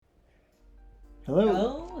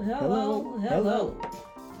Hello, hello.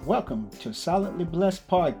 Welcome to Silently Blessed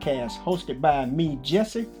Podcast, hosted by me,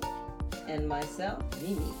 Jesse, And myself,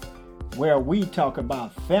 Mimi. where we talk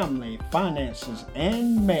about family, finances,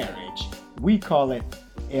 and marriage. We call it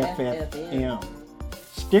FFM.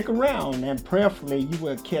 Stick around and prayerfully you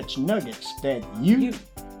will catch nuggets that you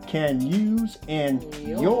can use in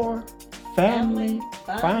your family,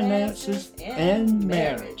 finances, and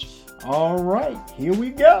marriage. All right, here we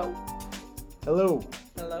go. Hello.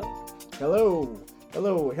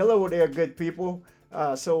 Hello there, good people.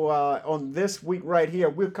 So on this week right here,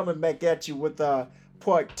 we're coming back at you with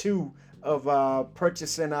part 2 of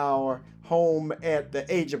purchasing our home at the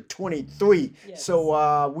age of 23. Yes.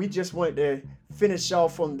 So we just wanted to finish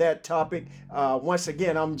off on that topic. Once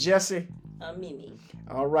again, I'm Jesse. I'm Mimi.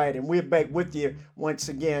 All right, and we're back with you once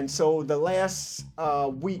again. So the last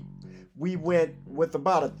week, we went with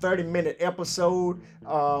about a 30-minute episode.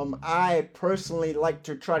 I personally like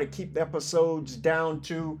to try to keep the episodes down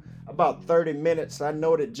to about 30 minutes. I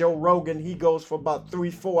know that Joe Rogan, he goes for about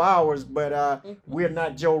 3-4 hours, but we're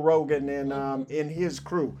not Joe Rogan and in his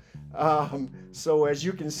crew. So as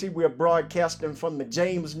you can see, we're broadcasting from the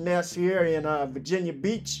James Nest here in Virginia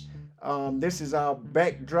Beach. This is our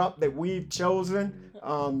backdrop that we've chosen.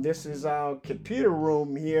 This is our computer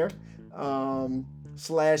room here.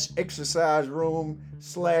 / exercise room /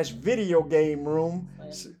 video game room.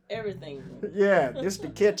 Everything. Yeah, this the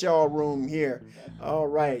catch-all room here. All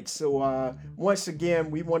right, so once again,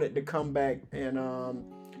 we wanted to come back and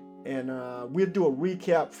we'll do a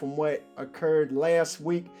recap from what occurred last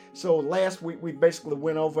week. So last week we basically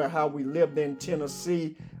went over how we lived in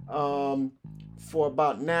Tennessee for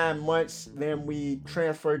about 9 months. Then we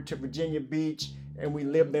transferred to Virginia Beach and we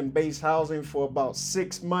lived in base housing for about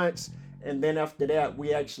 6 months. And then after that,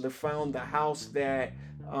 we actually found the house that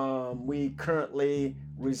we currently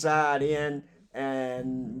reside in.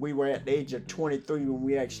 And we were at the age of 23 when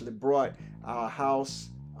we actually brought our house.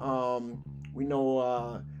 We know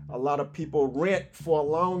a lot of people rent for a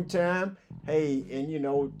long time. Hey,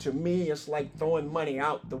 and to me, it's like throwing money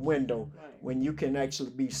out the window when you can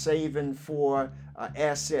actually be saving for an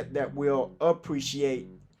asset that will appreciate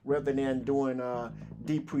rather than doing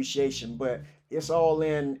depreciation. But it's all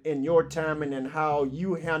in your timing and how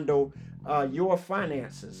you handle your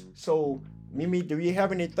finances. So, Mimi, do you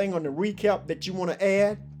have anything on the recap that you want to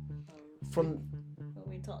add? From what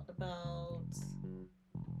we talked about.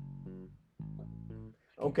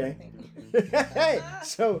 Okay.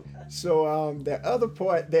 so the other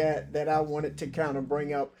part that I wanted to kind of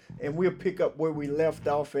bring up, and we'll pick up where we left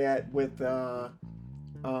off at with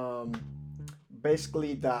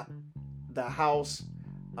basically the house.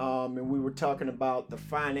 And we were talking about the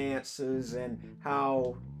finances and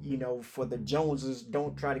how, for the Joneses,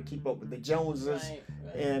 don't try to keep up with the Joneses.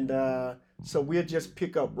 Right. And so we'll just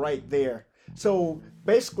pick up right there. So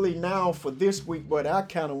basically now for this week, what I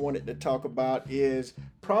kind of wanted to talk about is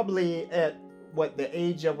probably at the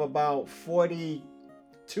age of about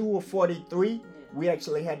 42 or 43, we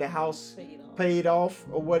actually had the house paid off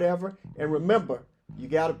or whatever. And remember, you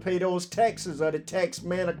got to pay those taxes or the tax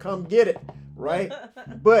man will come get it. Right?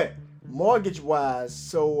 But mortgage wise,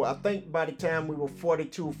 so I think by the time we were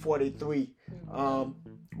 42, 43,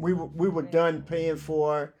 we were done paying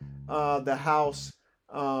for the house.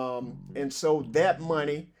 And so that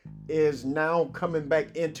money is now coming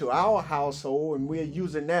back into our household, and we're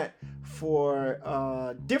using that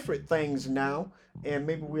for different things now. And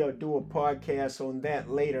maybe we'll do a podcast on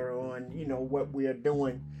that later on, what we are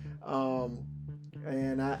doing.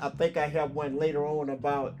 And I think I have one later on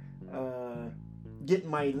about getting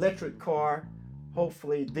my electric car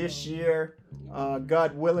hopefully this year.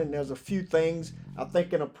 God willing, there's a few things. I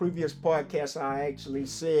think in a previous podcast I actually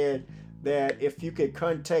said that if you could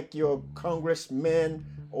contact your congressman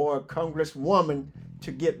or congresswoman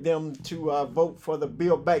to get them to vote for the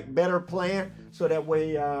Build Back Better plan, so that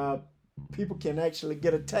way people can actually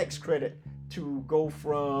get a tax credit to go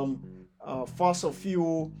from fossil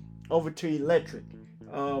fuel over to electric.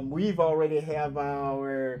 We've already have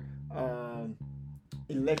our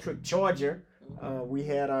electric charger. We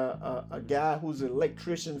had a guy who's an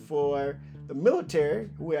electrician for the military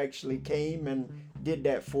who actually came and did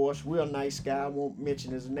that for us. Real nice guy. I won't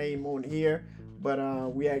mention his name on here, but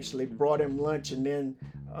we actually brought him lunch, and then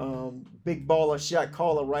big baller shot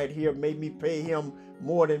caller right here made me pay him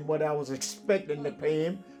more than what I was expecting to pay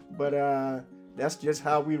him. But that's just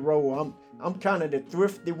how we roll. I'm kind of the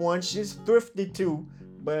thrifty one. She's thrifty too,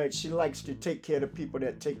 but she likes to take care of the people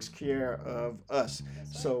that takes care of us.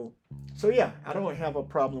 So yeah, I don't have a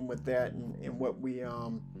problem with that. And what we,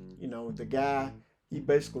 the guy, he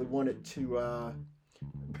basically wanted to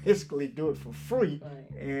basically do it for free.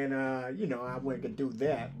 Right. And I went to do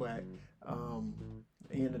that, but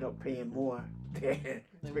ended up paying more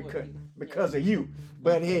because of you.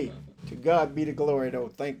 But hey, to God be the glory, though.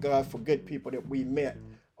 Thank God for good people that we met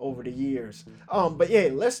over the years. But yeah,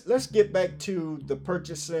 let's get back to the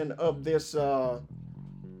purchasing of this home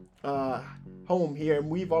here, and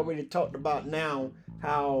we've already talked about now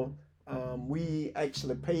how we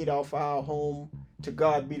actually paid off our home. To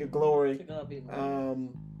God be the glory. To God be the glory.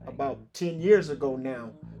 About 10 years ago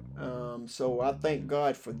now. So I thank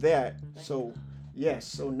God for that. So yes,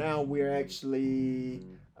 so now we're actually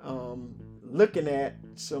looking at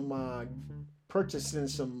some purchasing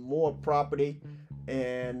some more property,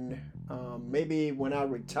 and maybe when I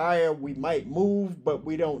retire we might move, but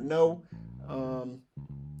we don't know.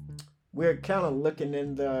 We're kind of looking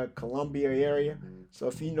in the Columbia area. So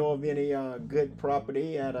if you know of any good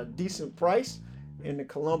property at a decent price in the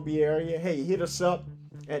Columbia area, hey, hit us up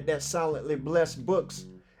at that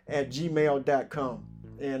silentlyblessedbooks@gmail.com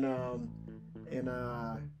and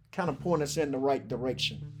kind of point us in the right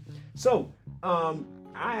direction. So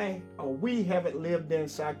we haven't lived in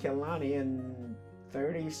South Carolina in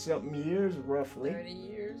 30 something years, roughly. 30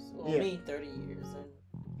 years? Well, Yeah. me 30 years. And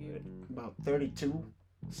you, About 32,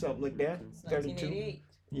 something like that. it's 32. 1988.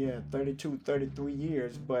 Yeah, 32, 33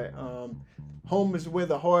 years. But home is where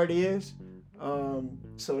the heart is.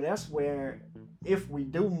 So that's where, if we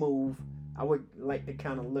do move, I would like to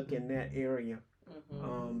kind of look in that area.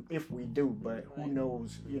 If we do, but who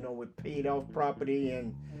knows? With paid off property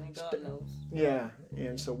and God knows. yeah,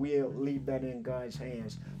 and so we'll leave that in God's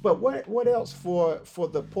hands. But what else for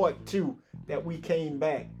the part 2 that we came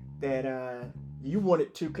back that you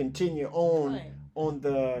wanted to continue on Right. on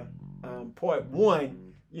the part 1,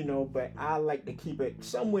 but I like to keep it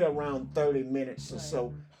somewhere around 30 minutes or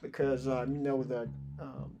so, because the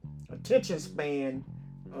attention span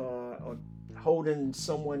or holding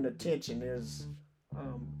someone's attention is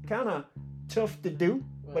kind of tough to do.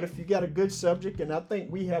 But if you got a good subject, and I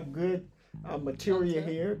think we have good material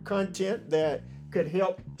here, content that could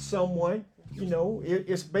help someone,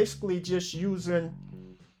 it's basically just using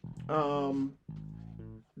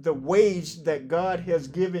the wage that God has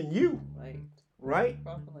given you, right?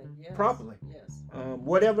 Properly, yes. Properly. Yes.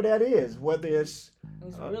 Whatever that is, whether it's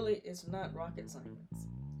It's not rocket science.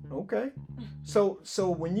 okay. So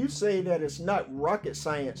when you say that it's not rocket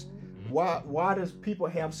science, why does people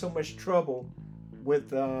have so much trouble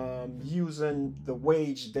with using the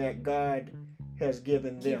wage that God has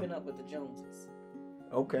given them? Keeping up with the Joneses.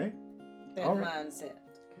 Okay. That All right. mindset.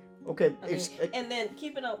 Okay. And then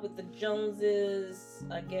keeping up with the Joneses,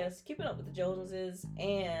 I guess, keeping up with the Joneses,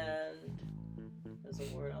 and there's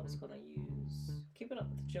a word I was going to use. Keeping up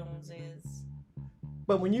with the Joneses.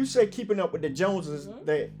 But when you say keeping up with the Joneses,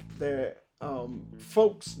 the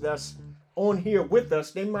folks that's on here with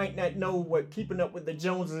us, they might not know what keeping up with the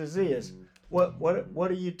Joneses is. What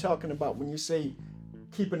are you talking about when you say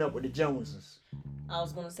keeping up with the Joneses? I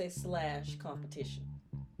was going to say / competition.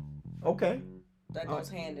 Okay. That goes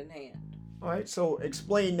hand in hand. All right. So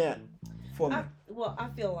explain that for me. I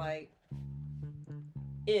feel like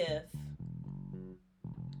if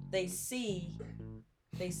they see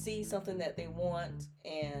something that they want,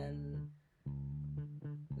 and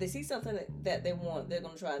they see something that they want, they're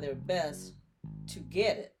going to try their best to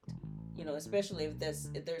get it. Especially if there's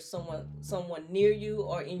someone near you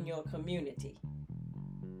or in your community.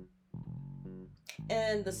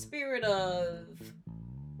 And the spirit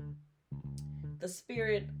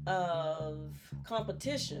of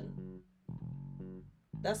competition,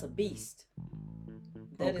 that's a beast.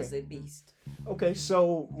 That is a beast. Okay,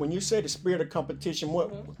 so when you say the spirit of competition,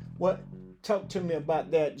 what talk to me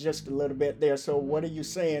about that just a little bit there. So what are you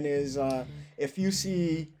saying is if you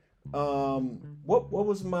see what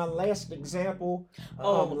was my last example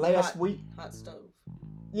last week? Hot stove.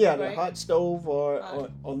 Yeah, right? The hot stove or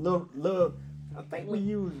little I think we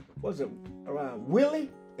used, was it Willie?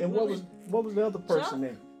 And Willie. what was the other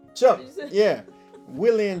person Chuck? name? Chuck. Yeah.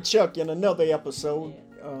 Willie and Chuck in another episode.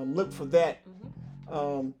 Yeah. Look for that.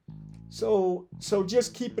 So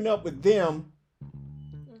just keeping up with them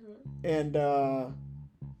and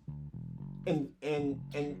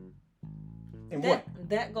what?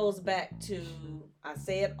 That goes back to, I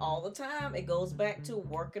say it all the time, it goes back to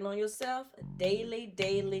working on yourself daily.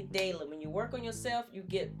 When you work on yourself, you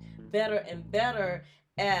get better and better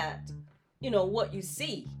at, what you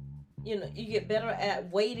see. You get better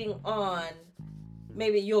at waiting on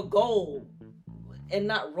maybe your goal and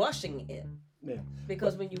not rushing it. Yeah.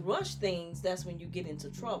 Because when you rush things, that's when you get into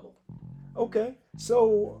trouble. Okay.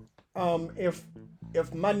 So if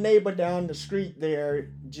my neighbor down the street there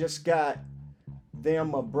just got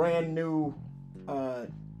them a brand new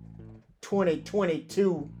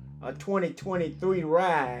 2022 or 2023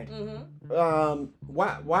 ride,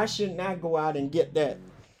 why shouldn't I go out and get that,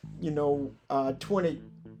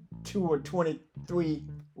 22 or 23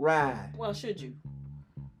 ride? Well, should you?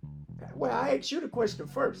 Well, I asked you the question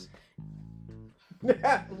first.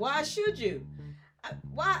 Why should you?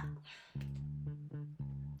 Why?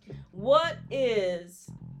 What is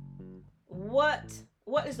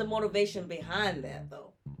the motivation behind that,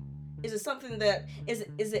 though? Is it something that is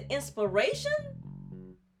it inspiration?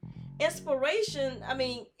 Inspiration. I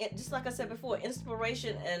mean, just like I said before,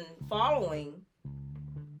 inspiration and following.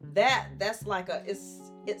 That's like it's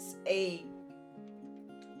a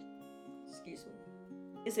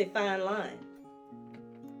it's a fine line.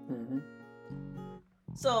 Mm-hmm.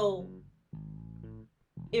 So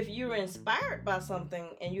if you're inspired by something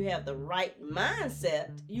and you have the right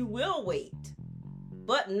mindset, you will wait.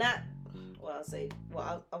 But not, I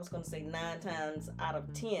was going to say 9 times out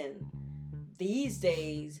of 10, these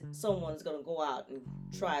days, someone's going to go out and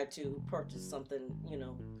try to purchase something,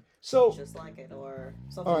 so just like it or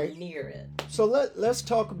something near it. So let's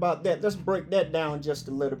talk about that. Let's break that down just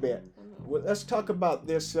a little bit. Well, let's talk about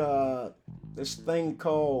this this thing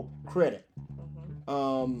called credit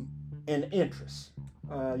and interest.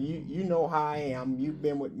 You know how I am. You've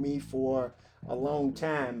been with me for a long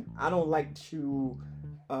time. I don't like to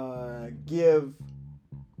give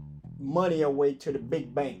money away to the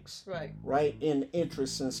big banks, right? In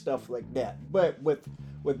interest and stuff like that. But with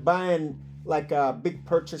buying like big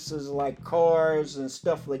purchases like cars and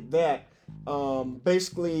stuff like that,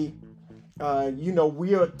 basically,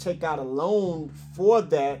 we'll take out a loan for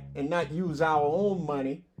that and not use our own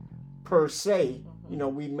money per se.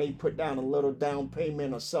 We may put down a little down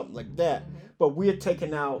payment or something like that, but we're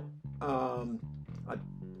taking out a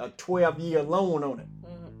 12-year loan on it.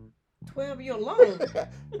 12-year loan?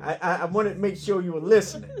 I wanted to make sure you were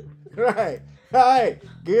listening. Right. All right.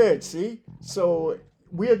 Good. See? So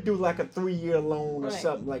we'll do like a 3-year loan or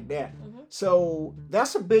something like that. So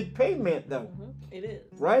that's a big payment, though. It is.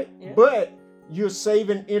 Right? Yeah. But you're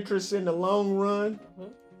saving interest in the long run,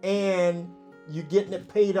 and you're getting it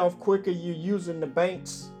paid off quicker. You're using the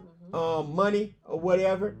bank's money or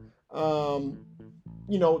whatever.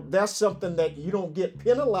 That's something that you don't get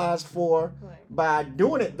penalized for by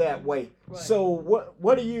doing it that way. So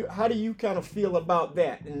how do you kind of feel about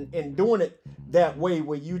that and doing it that way,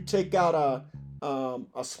 where you take out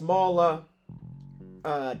a smaller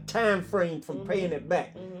time frame from paying it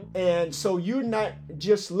back? And so you're not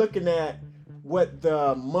just looking at what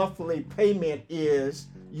the monthly payment is.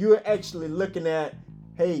 You're actually looking at,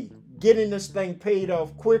 hey, getting this thing paid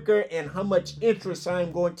off quicker and how much interest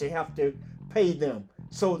I'm going to have to pay them.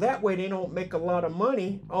 So that way they don't make a lot of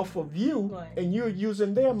money off of you, and you're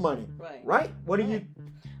using their money. Right? What do you...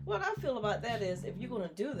 What I feel about that is, if you're going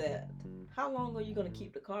to do that, how long are you going to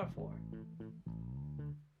keep the car for?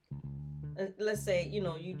 Let's say,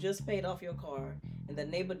 you just paid off your car, and the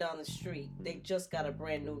neighbor down the street, they just got a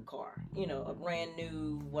brand new car, a brand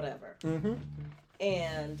new whatever.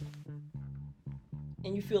 And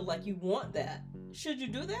you feel like you want that. Should you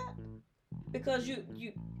do that? Because you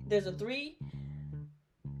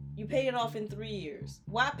pay it off in 3 years.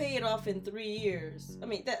 Why pay it off in 3 years? I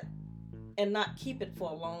mean, and not keep it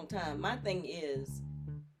for a long time. My thing is,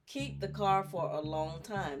 keep the car for a long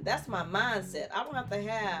time. That's my mindset. I don't have to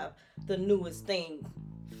have the newest thing,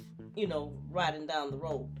 riding down the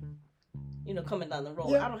road, coming down the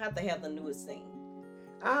road. Yeah. I don't have to have the newest thing.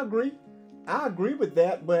 I agree with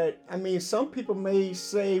that, but I mean, some people may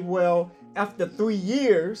say, well, after 3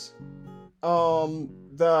 years,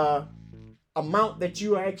 the amount that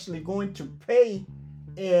you are actually going to pay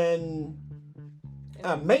in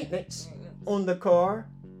maintenance on the car,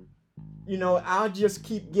 I'll just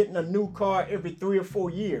keep getting a new car every 3 or 4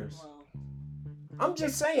 years. Wow. I'm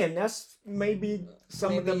just saying that's maybe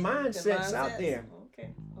some of the mindsets out there. Okay.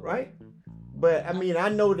 Right? But I mean, I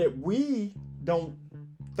know that we don't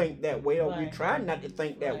think that way, or we try not to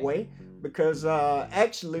think that way, because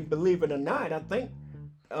actually, believe it or not, I think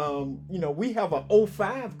we have an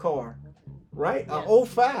 05 car, right? Yes. A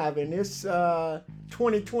 05, and it's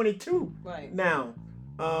 2022 now,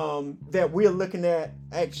 that we're looking at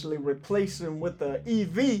actually replacing with the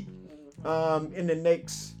EV in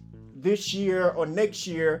this year or next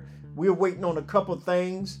year. We're waiting on a couple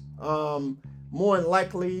things. More than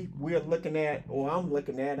likely, we're looking at, or I'm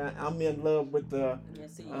looking at, I'm in love with the,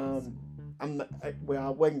 I'm not, well, I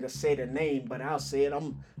wasn't gonna say the name, but I'll say it.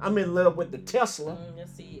 I'm in love with the Tesla.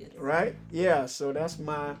 Yes, he is. Right? Yeah. So that's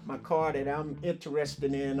my car that I'm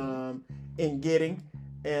interested in getting.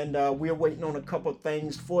 and we're waiting on a couple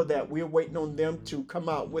things for that. We're waiting on them to come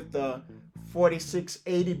out with the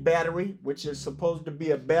 4680 battery, which is supposed to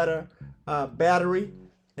be a better battery.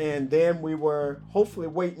 And then we were hopefully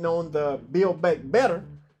waiting on the Build Back Better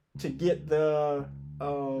to get the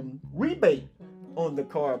rebate on the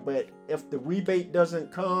car. But if the rebate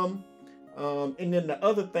doesn't come, and then the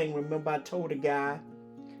other thing, remember I told the guy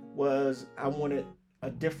was I wanted a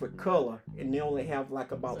different color, and they only have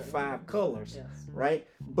like about 5 colors, Yes. right?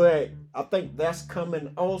 But I think that's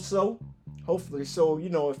coming also, hopefully. So, you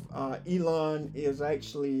know, if Elon is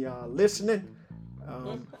actually listening,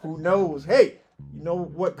 who knows? Hey, you know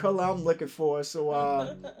what color I'm looking for.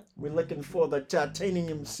 So we're looking for the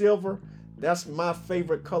titanium silver. That's my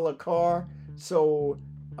favorite color car. So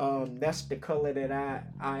that's the color that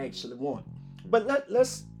I actually want. But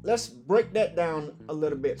let's break that down a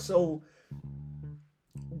little bit. So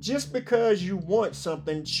just because you want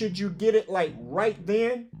something, should you get it like right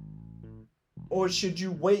then, or should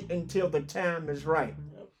you wait until the time is right?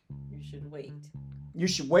 You should wait. You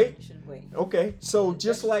should wait? You should wait. Okay. So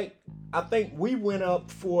just like I think we went up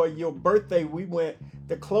for your birthday,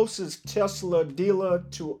 the closest Tesla dealer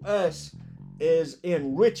to us is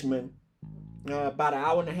in Richmond, about an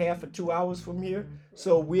hour and a half or 2 hours from here.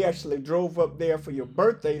 So we actually drove up there for your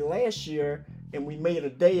birthday last year, and we made a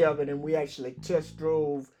day of it, and we actually test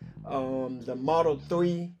drove the Model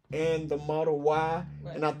 3 and the Model Y.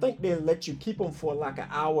 Right. And I think they let you keep them for like an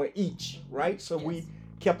hour each, right? So Yes. we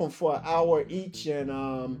kept them for an hour each,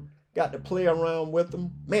 and got to play around with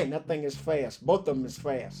them. Man, that thing is fast. Both of them is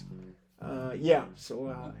fast. Yeah,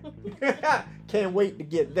 so can't wait to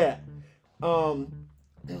get that.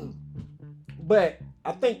 But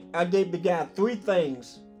I think I gave the guy 3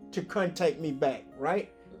 things to contact me back, right?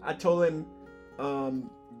 I told him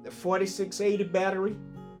the 4680 battery,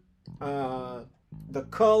 the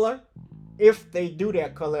color, if they do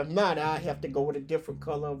that color. If not, I have to go with a different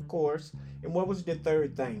color, of course. And what was the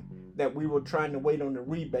third thing? That we were trying to wait on the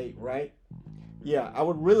rebate, right? Yeah, I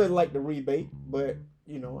would really like the rebate, but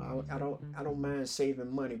you know, I don't mind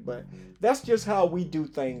saving money. But that's just how we do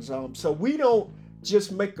things. So we don't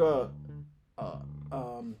just make a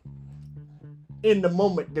in the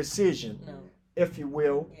moment decision, No. if you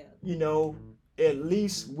will. Yeah. You know, at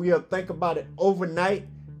least we'll think about it overnight.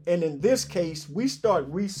 And in this case, we start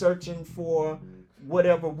researching for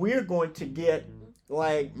whatever we're going to get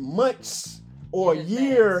like months or a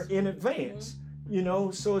year in advance. You know,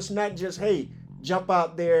 so it's not just, hey, jump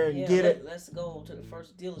out there and get it. Let's go to the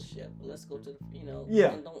first dealership. Let's go to,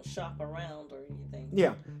 Yeah. and don't shop around or anything.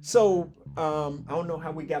 Yeah. So I don't know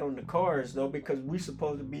how we got on the cars though, because we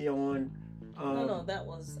supposed to be on. No, that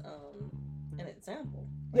was an example.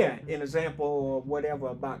 Yeah, an example or whatever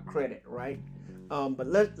about credit, right? But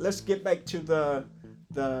let's get back to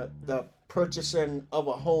the purchasing of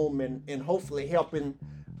a home and hopefully helping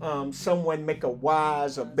someone make a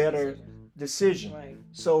wise or better decision. Right.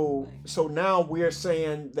 So now we're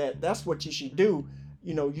saying that that's what you should do.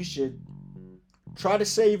 You know, you should try to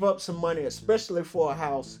save up some money, especially for a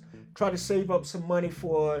house. Try to save up some money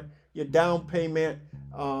for your down payment.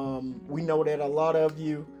 We know that a lot of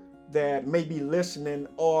you that may be listening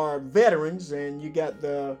are veterans, and you got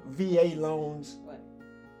the VA loans Right.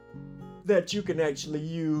 that you can actually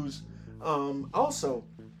use also.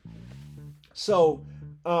 So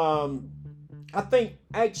I think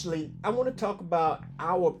actually I want to talk about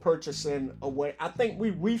our purchasing away. I think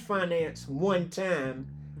we refinanced one time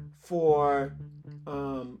for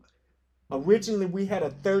originally we had a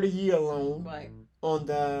 30-year loan Right. on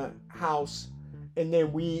the house, and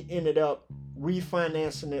then we ended up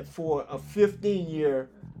refinancing it for a 15-year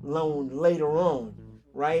loan later on,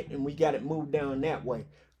 right? And we got it moved down that way.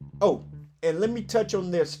 Oh, and let me touch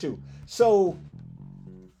on this too. So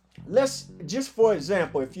let's just, for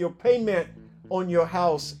example, if your payment on your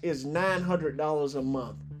house is $900 a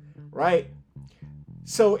month, right?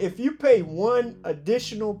 So if you pay one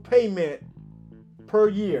additional payment per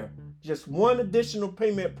year, just one additional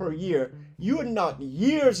payment per year, you would knock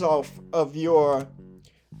years off of your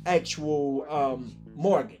actual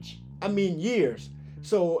mortgage. I mean years.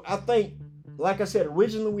 So I think, like I said,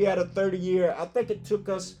 originally we had a 30-year. I think it took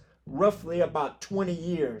us roughly about 20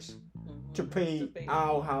 years to pay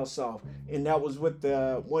our house off, and that was with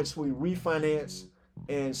the once we refinance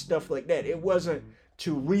and stuff like that. It wasn't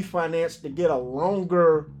to refinance to get a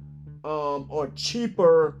longer or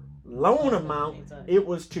cheaper loan amount. It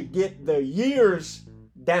was to get the years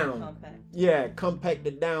down. Compact. Yeah,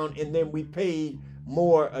 compacted down, and then we paid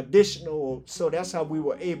more additional. So that's how we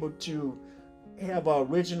were able to have our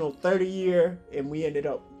original 30-year, and we ended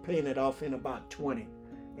up paying it off in about 20,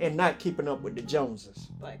 and not keeping up with the Joneses.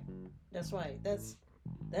 Right. That's right. That's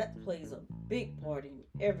that plays a big part in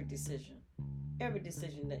every decision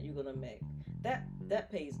that you're gonna make. That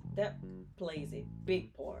plays a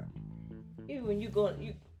big part. Even when you go,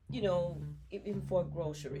 you know, even for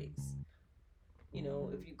groceries. You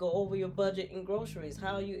know, if you go over your budget in groceries,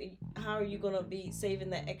 how are you gonna be saving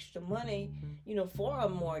that extra money? You know, for a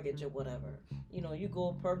mortgage or whatever. You know, you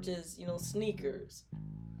go purchase, you know, sneakers.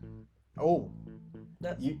 Oh,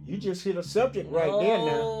 That's you just hit a subject right there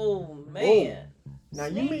now. oh man, Now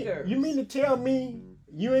sneakers. you mean to tell me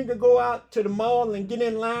you ain't gonna go out to the mall and get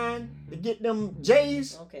in line to get them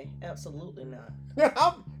J's? Okay, absolutely not.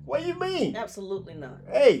 What do you mean? Absolutely not.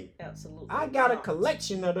 Hey, Absolutely. I got a not.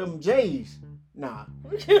 collection of them J's. Nah.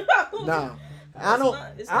 It's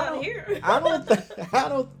not here.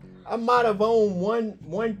 I might have owned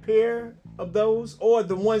one pair of those, or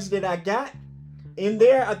the ones that I got in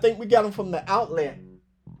there. I think we got them from the outlet,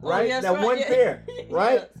 right? Oh, yes, that right, one yeah. pair,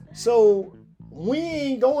 right? Yes. So we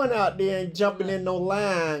ain't going out there and jumping in no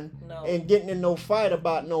line No. and getting in no fight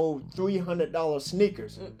about no $300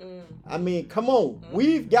 sneakers. Mm-mm. I mean, come on,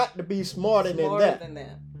 we've got to be smarter than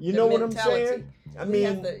that. You The know what mentality. I'm saying? I We mean,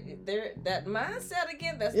 have that mindset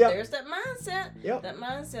again. Yep. There's that mindset. Yep. That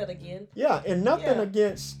mindset again. yeah, and nothing Yeah.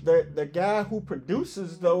 against the guy who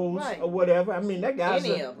produces those Right. or whatever. I mean, that guy's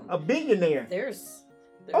Any of 'em. a billionaire. There's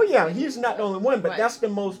Oh yeah, he's not the only one, but Right. that's the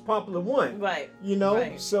most popular one. Right. You know,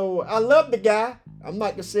 Right. so I love the guy. I'm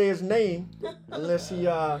not gonna say his name unless he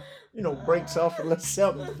breaks off a little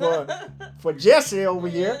something for Jesse over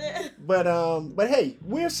here. But hey,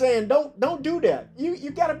 we're saying don't do that.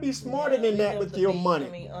 You gotta be smarter than we that have with to your be- money. I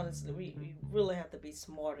mean, honestly, we really have to be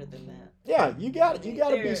smarter than that. Yeah, you got I mean, you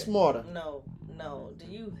gotta be there- smarter. No. Do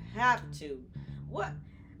you have to? What?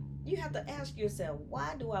 You have to ask yourself,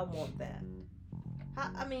 why do I want that?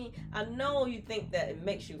 I mean, I know you think that it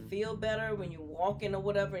makes you feel better when you walk in or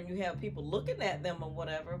whatever, and you have people looking at them or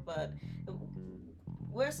whatever. But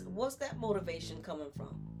what's that motivation coming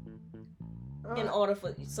from? In order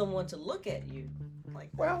for someone to look at you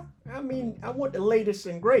like that. Well, I mean, I want the latest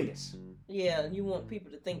and greatest. Yeah, and you want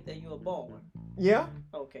people to think that you're a baller. Yeah.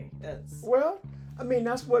 Okay, that's Well, I mean,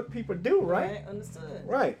 that's what people do, right? Understood.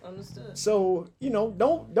 Right. Understood. So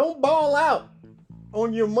don't ball out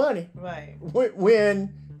on your money Right.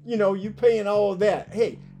 when you paying all that.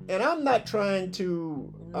 Hey, and I'm not trying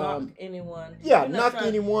to Knock anyone. yeah, You're not knock trying-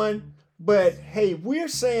 anyone, but hey, we're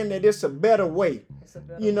saying that it's a better way. It's a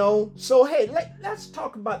better So hey, let's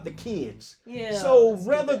talk about the kids. Yeah. So let's do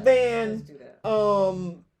rather that. than Let's do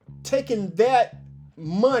that. taking that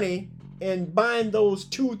money and buying those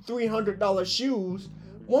 $200-$300 shoes,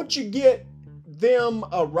 won't you get them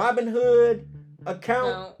a Robinhood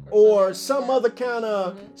account or some other kind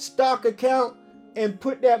of stock account and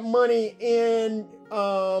put that money in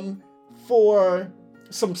for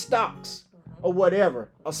some stocks or whatever,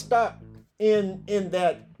 a stock in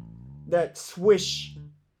that Swish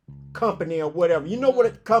company or whatever. You know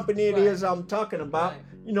what company it Right. is I'm talking about.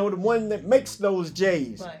 Right. The one that makes those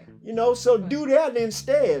J's. Right. So do that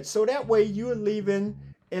instead. So that way you're leaving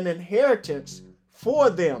an inheritance for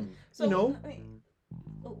them. So, I mean,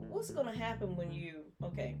 what's going to happen when you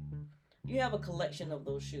have a collection of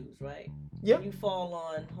those shoes, right? Yeah. You fall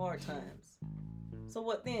on hard times. So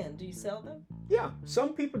what then? Do you sell them? Yeah,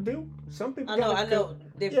 some people do. Some people I know.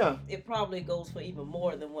 Yeah. It probably goes for even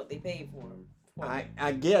more than what they paid for them.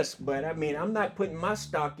 I guess, but I mean, I'm not putting my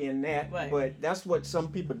stock in that, Right. but that's what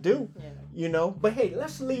some people do, Yeah. But hey,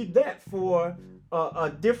 let's leave that for a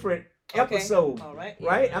different Okay. episode, All right.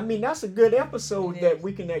 right? Yeah. I mean, that's a good episode It that is.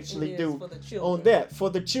 we can actually It is do for the children. on that for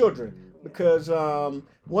the children, because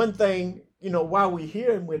one thing, while we're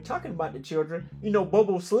here and we're talking about the children,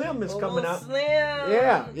 Bobo Slim is coming out. Slim.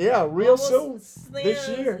 Yeah, real Bobo soon this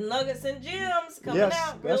Slim's year. Nuggets and Gems coming Yes,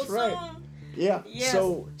 out that's real right. soon. Yeah. Yes.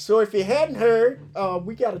 So if you hadn't heard,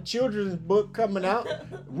 we got a children's book coming out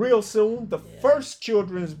real soon. The first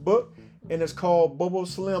children's book, and it's called Bobo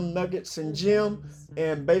Slim Nuggets and Jim.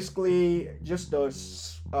 And basically, just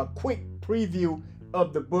a quick preview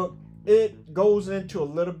of the book. It goes into a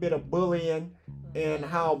little bit of bullying and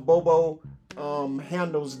how Bobo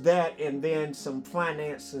handles that, and then some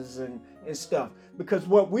finances and stuff. Because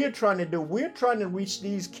what we're trying to do, we're trying to reach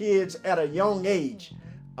these kids at a young age.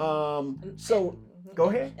 So go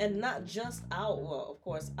ahead. And not just of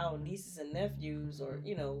course, our nieces and nephews, or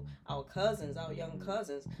our cousins, our young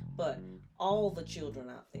cousins, but all the children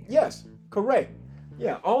out there. Yes, correct.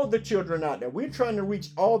 Yeah, all the children out there. We're trying to reach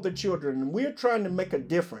all the children, and we're trying to make a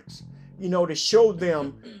difference. To show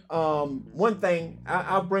them one thing.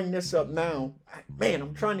 I'll bring this up now. Man,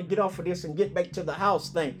 I'm trying to get off of this and get back to the house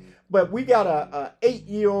thing. But we got a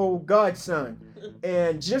 8-year-old godson,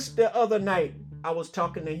 and just the other night, I was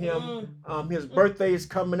talking to him. His birthday is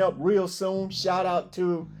coming up real soon. Shout out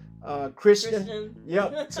to Christian.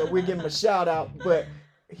 Yep. So we give him a shout out. But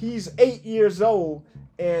he's 8 years old,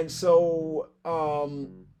 and so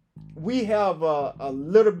we have a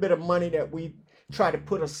little bit of money that we try to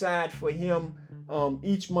put aside for him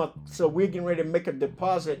each month. So we're getting ready to make a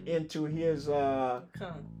deposit into his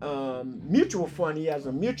mutual fund. He has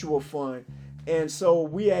a mutual fund, and so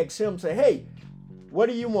we asked him, say, hey, what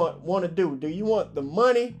do you want to do? Do you want the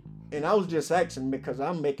money? And I was just asking because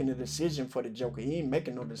I'm making a decision for the Joker. He ain't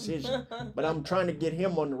making no decision, but I'm trying to get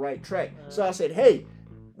him on the right track. So I said, hey,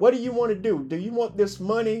 what do you want to do? Do you want this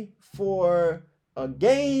money for a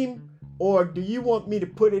game, or do you want me to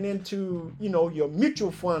put it into, your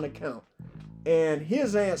mutual fund account? And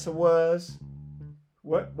his answer was,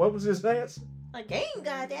 what was his answer? A game,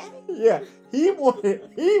 goddamn. Yeah, he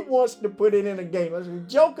wants to put it in a game. I said,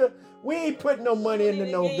 Joker, we ain't putting no money into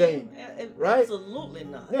no game. Right? Absolutely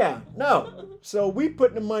not. Yeah, no. So we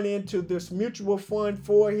put the money into this mutual fund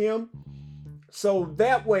for him. So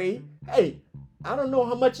that way, hey, I don't know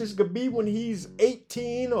how much it's going to be when he's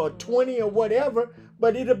 18 or 20 or whatever,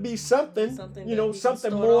 but it'll be something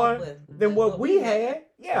more than what we had.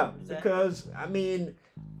 Yeah, exactly. Because,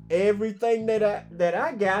 everything that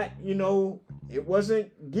I got, it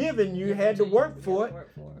wasn't given. You had to work for it.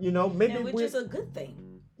 Which is a good thing.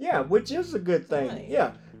 Yeah, which is a good thing. Right.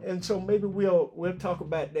 Yeah. And so maybe we'll talk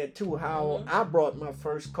about that too, how I brought my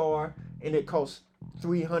first car and it cost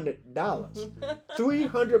 $300.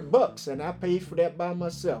 $300, and I paid for that by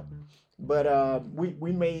myself. But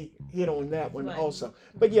we may hit on that one also.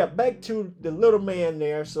 But yeah, back to the little man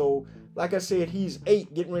there. So like I said, he's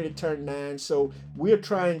 8, getting ready to turn 9. So we're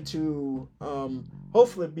trying to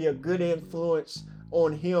hopefully be a good influence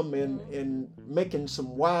on him and making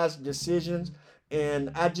some wise decisions. And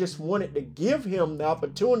I just wanted to give him the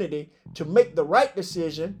opportunity to make the right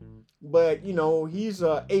decision. But, he's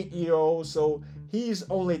a 8-year-old, so he's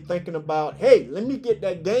only thinking about, hey, let me get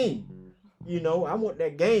that game. I want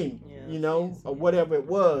that game, or whatever it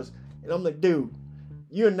was. And I'm like, dude,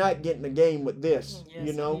 you're not getting the game with this,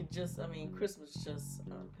 Christmas just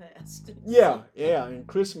passed. Yeah, and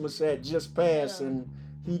Christmas had just passed, and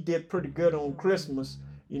he did pretty good on Christmas,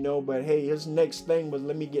 but hey, his next thing was,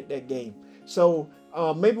 let me get that game. So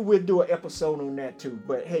maybe we'll do an episode on that too.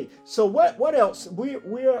 But hey, so what else?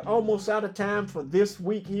 We're almost out of time for this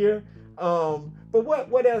week here. But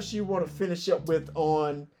what else you want to finish up with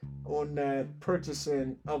on the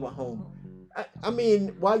purchasing of a home?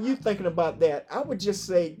 While you're thinking about that, I would just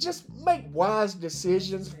say, just make wise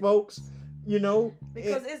decisions, folks.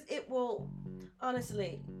 Because it will,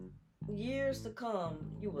 honestly, years to come,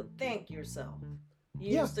 you will thank yourself.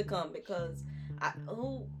 Years to come, because I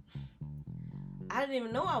didn't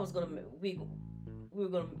even know I was we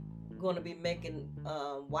were going to be making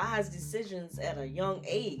wise decisions at a young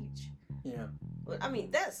age. Yeah. But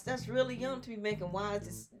that's really young to be making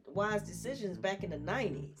wise decisions back in the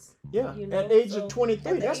 90s. Yeah. At the age of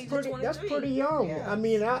 23, that's pretty young.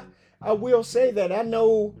 Yeah. I will say that I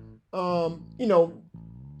know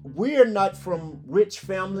we're not from rich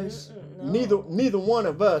families. No. Neither one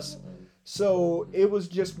of us. So it was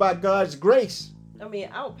just by God's grace.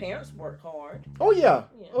 Our parents worked hard. Oh yeah.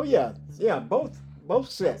 Oh yeah. Yeah, both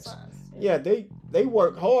sets. Yeah, they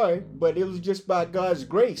worked hard, but it was just by God's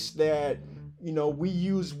grace that we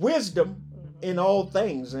use wisdom in all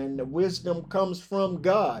things, and the wisdom comes from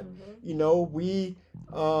God. We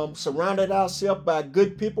surrounded ourselves by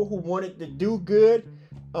good people who wanted to do good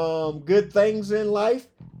things in life,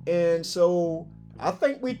 and so I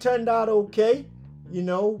think we turned out okay.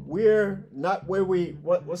 We're not where we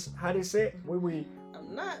how they say it? I'm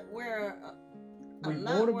not where I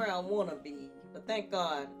want to be, but thank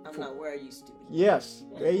God I'm not where I used to be. Yes,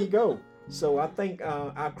 there you go. So I think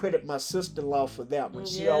I credit my sister-in-law for that one.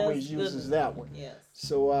 She always uses that one. Yes.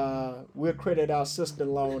 So we'll credit our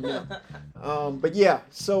sister-in-law on that. But yeah,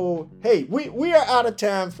 so hey, we are out of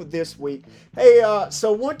time for this week. Hey,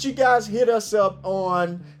 so once you guys hit us up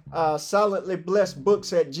on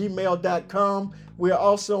silentlyblessedbooks@gmail.com. We're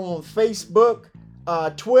also on Facebook,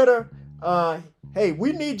 Twitter. Hey,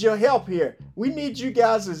 we need your help here. We need you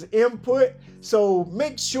guys' input. So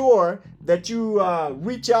make sure that you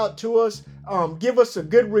reach out to us. Give us a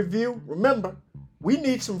good review. Remember, we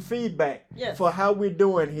need some feedback for how we're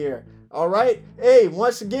doing here. All right? Hey,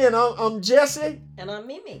 once again, I'm Jesse. And I'm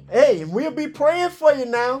Mimi. Hey, and we'll be praying for you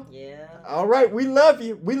now. Yeah. All right, we love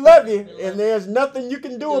you. We love you. And there's nothing you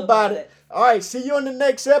can do about it. All right, see you on the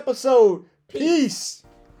next episode. Peace.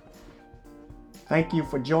 Thank you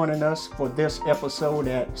for joining us for this episode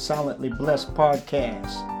at Silently Blessed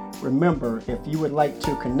Podcast. Remember, if you would like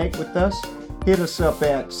to connect with us, hit us up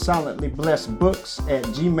at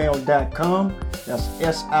silentlyblessedbooks@gmail.com. That's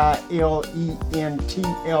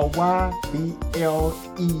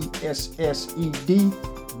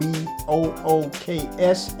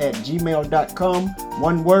silentlyblessedbooks@gmail.com.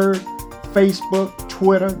 One word. Facebook,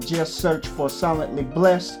 Twitter, just search for Silently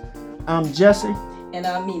Blessed. I'm Jesse. And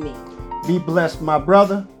I'm Mimi. Be blessed, my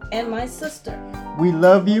brother. And my sister. We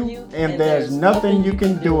love you, and there's nothing you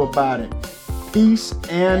can do about it. Peace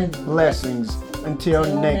and blessings. Until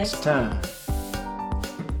next time.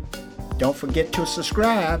 Don't forget to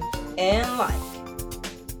subscribe and like.